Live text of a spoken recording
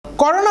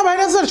Corona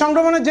ভাইরাসের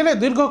সংক্রমণের জেরে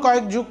দীর্ঘ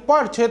কয়েক যুগ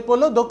পর ছেদ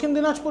পড়ল দক্ষিণ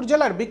দিনাজপুর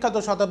জেলার বিখ্যাত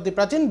শতাব্দী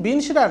প্রাচীন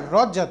বিনশিরার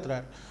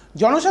রথযাত্রার।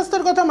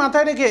 জনস্বাস্থ্যের কথা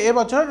মাথায় রেখে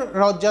এবছর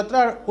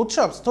রথযাত্রার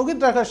উৎসব স্থগিত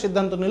রাখার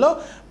সিদ্ধান্ত নিল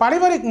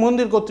পারিবারিক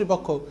মন্দির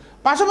কর্তৃপক্ষ।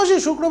 পাশাপাশি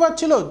শুক্রবার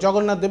ছিল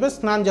জগন্নাথ দেবের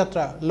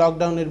স্নানযাত্রা।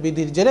 লকডাউনের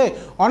বিধির জেরে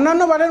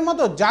অন্যান্য বারের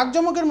মতো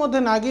জাঁকজমকের মধ্যে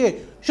না গিয়ে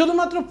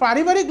শুধুমাত্র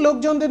পারিবারিক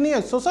লোকজনদের নিয়ে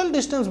সোশ্যাল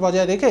ডিস্টেন্স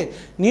বজায় রেখে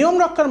নিয়ম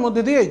রক্ষার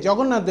মধ্যে দিয়ে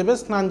জগন্নাথ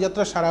দেবের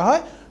স্নানযাত্রা সারা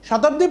হয়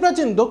শতাব্দী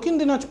প্রাচীন দক্ষিণ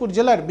দিনাজপুর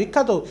জেলার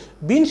বিখ্যাত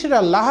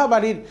বিনশিরার লাহা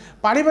বাড়ির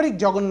পারিবারিক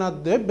জগন্নাথ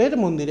দেবের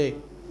মন্দিরে।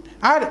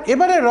 আর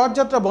এবারে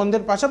রথযাত্রা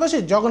বন্ধের পাশাপাশি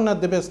জগন্নাথ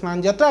দেবের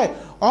স্নানযাত্রায়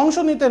অংশ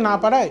নিতে না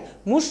পারায়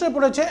মুষড়ে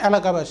পড়েছে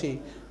এলাকাবাসী।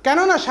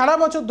 কেননা সারা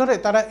বছর ধরে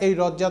তারা এই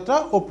রথযাত্রা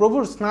ও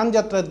প্রভুর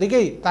স্নানযাত্রার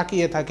দিকেই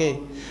তাকিয়ে থাকে।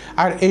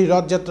 আর এই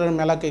রথযাত্রার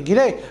মেলাকে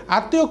ঘিরে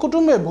আত্মীয়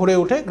কুটুম্বে ভরে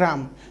ওঠে গ্রাম।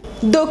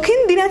 দক্ষিণ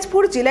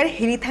দিনাজপুর জেলার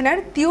হিরি থানার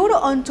তিওর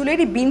অঞ্চলের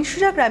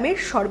বিনশিরা গ্রামের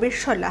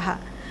সর্বেশ্বর লাহা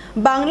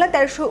বাংলা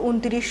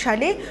 1329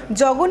 সালে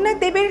জগন্নাথ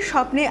দেবের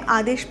স্বপ্নে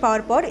আদেশ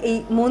পাওয়ার পর এই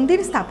মন্দির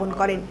স্থাপন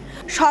করেন।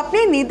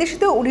 স্বপ্নে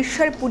নির্দেশিত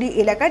উড়িষ্যার পুরী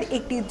এলাকার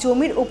একটি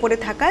জমির উপরে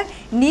থাকা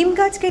নিম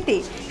গাছ কেটে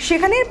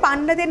সেখানের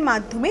পান্ডাদের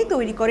মাধ্যমে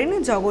তৈরি করেন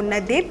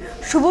জগন্নাথ দেব,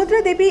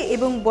 সুভদ্রা দেবী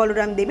এবং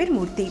বলরাম দেবের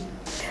মূর্তি।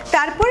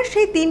 তারপর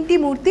সেই তিনটি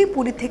মূর্তি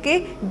পুরী থেকে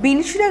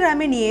বিনশিরা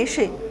গ্রামে নিয়ে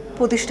এসে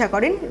প্রতিষ্ঠা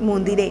করেন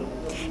মন্দিরে।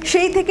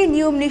 সেই থেকে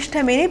নিয়ম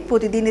নিষ্ঠা মেনে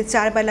প্রতিদিন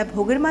 4 বেলা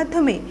ভোগের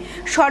মাধ্যমে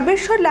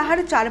সর্বেশ্বর লাহার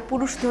 4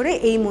 পুরুষ ধরে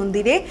এই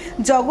মন্দিরে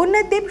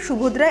জগন্নাথ দেব,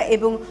 সুভদ্রা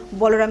এবং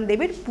বলরাম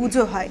দেবের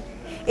পুজো হয়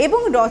এবং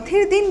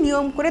রথের দিন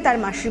নিয়ম করে তার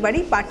মাসির বাড়ি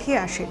পাঠিয়ে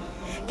আসে।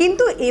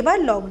 কিন্তু এবার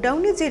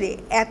লকডাউনের জেরে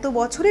এত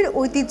বছরের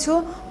ঐতিহ্য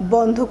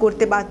বন্ধ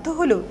করতে বাধ্য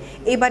হলো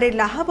এবারের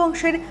লাহা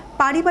বংশের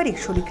পারিবারিক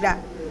শরিকরা।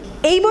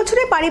 এই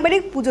বছরে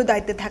পারিবারিক পুজো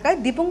দায়িত্বে থাকা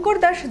দীপঙ্কর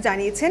দাস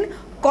জানিয়েছেন,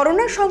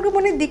 করোনা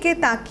সংক্রমণের দিকে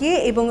তাকিয়ে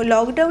এবং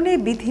লকডাউনের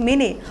বিধি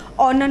মেনে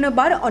অন্যান্য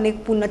বার অনেক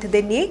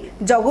পুণ্যার্থীদের নিয়ে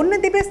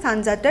জগন্নাথ দেবের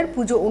স্নানযাত্রার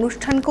পুজো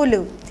অনুষ্ঠান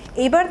করলেও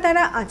এবার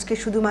তারা আজকে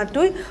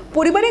শুধুমাত্রই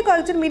পরিবারের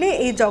কয়েকজন মিলে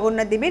এই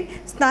জগন্নাথ দেবের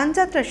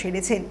স্নানযাত্রা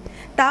সেরেছেন,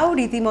 তাও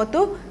রীতিমতো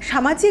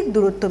সামাজিক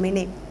দূরত্ব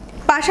মেনে।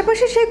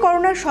 পাশাপাশি সেই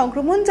করোনার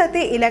সংক্রমণ যাতে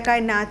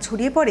এলাকায় না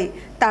ছড়িয়ে পড়ে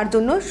তার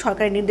জন্য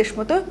সরকারের নির্দেশ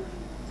মতো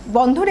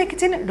বন্ধ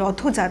রেখেছেন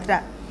রথযাত্রা।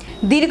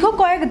 দীর্ঘ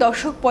কয়েক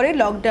দশক পরে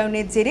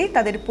লকডাউনের জেরে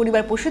তাদের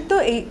পরিবার পোষিত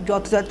এই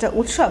রথযাত্রা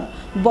উৎসব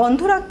বন্ধ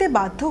রাখতে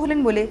বাধ্য হলেন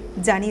বলে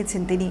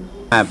জানিয়েছেন তিনি।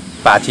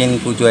 প্রাচীন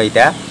পুজো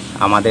এটা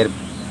আমাদের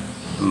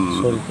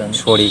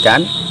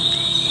শরিকান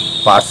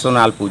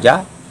পার্সোনাল পূজা।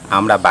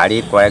 আমরা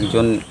বাড়ির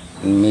কয়েকজন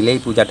মিলেই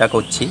পূজাটা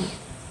করছি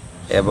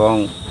এবং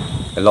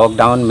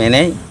লকডাউন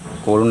মেনেই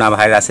করোনা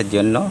ভাইরাসের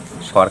জন্য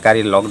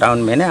সরকারি লকডাউন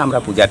মেনে আমরা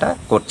পূজাটা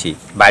করছি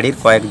বাড়ির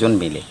কয়েকজন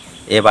মিলে।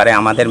 এবারে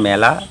আমাদের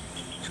মেলা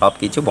সব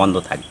কিছু বন্ধ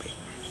থাকবে।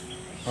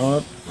 আমরা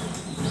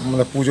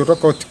মানে পুজোটা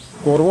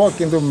করব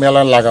কিন্তু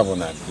মেলা লাগাবো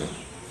না আর কি,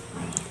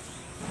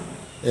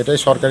 এটাই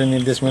সরকারি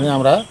নির্দেশ মেনে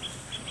আমরা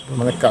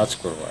মানে কাজ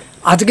করব।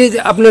 আজকে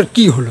আপনার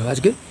কি হলো?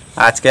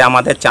 আজকে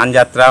আমাদের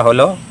চানযাত্রা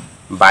হলো,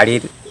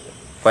 বাড়ির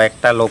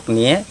কয়েকটা লোক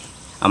নিয়ে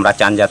আমরা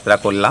চানযাত্রা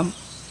করলাম,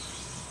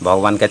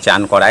 ভগবানকে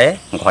চান করায়ে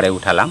ঘরে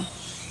উঠালাম।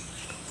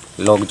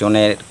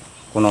 লোকজনের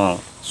কোনো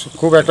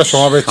খুব একটা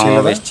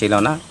সমাবেশ ছিল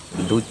না,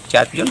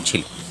 2-4 জন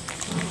ছিল।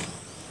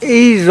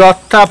 এই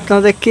রথটা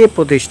আপনাদের কে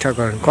প্রতিষ্ঠা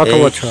করেন? কত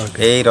বছর আগে?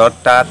 এই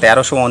রথটা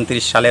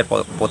 1329 সালের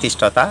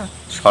প্রতিষ্ঠাতা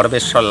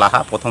সর্বেশ্বর লাহা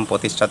প্রথম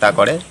প্রতিষ্ঠাতা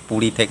করে।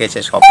 পুরী থেকে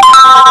সে সব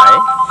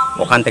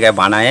ওখান থেকে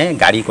বানায়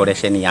গাড়ি করে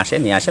সে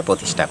নিয়ে আসে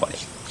প্রতিষ্ঠা করে।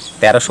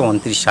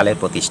 1329 সালের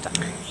প্রতিষ্ঠা।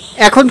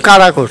 এখন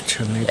কারা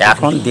করছেন?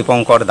 এখন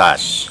দীপঙ্কর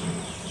দাস।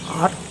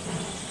 আর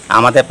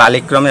আমাদের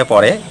পালিক্রমে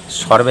পরে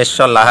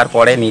সর্বেশ্বর লাহার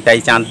পরে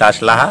নিতাই চাঁদ দাস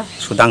লাহা,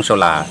 সুধাংশু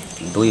লাহা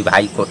 2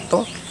 ভাই করতো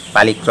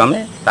পালিক্রমে।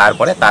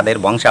 তারপরে তাদের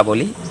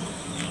বংশাবলী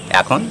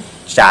এখন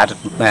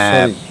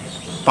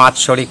 4-5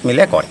 শরিক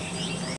মিলে করে।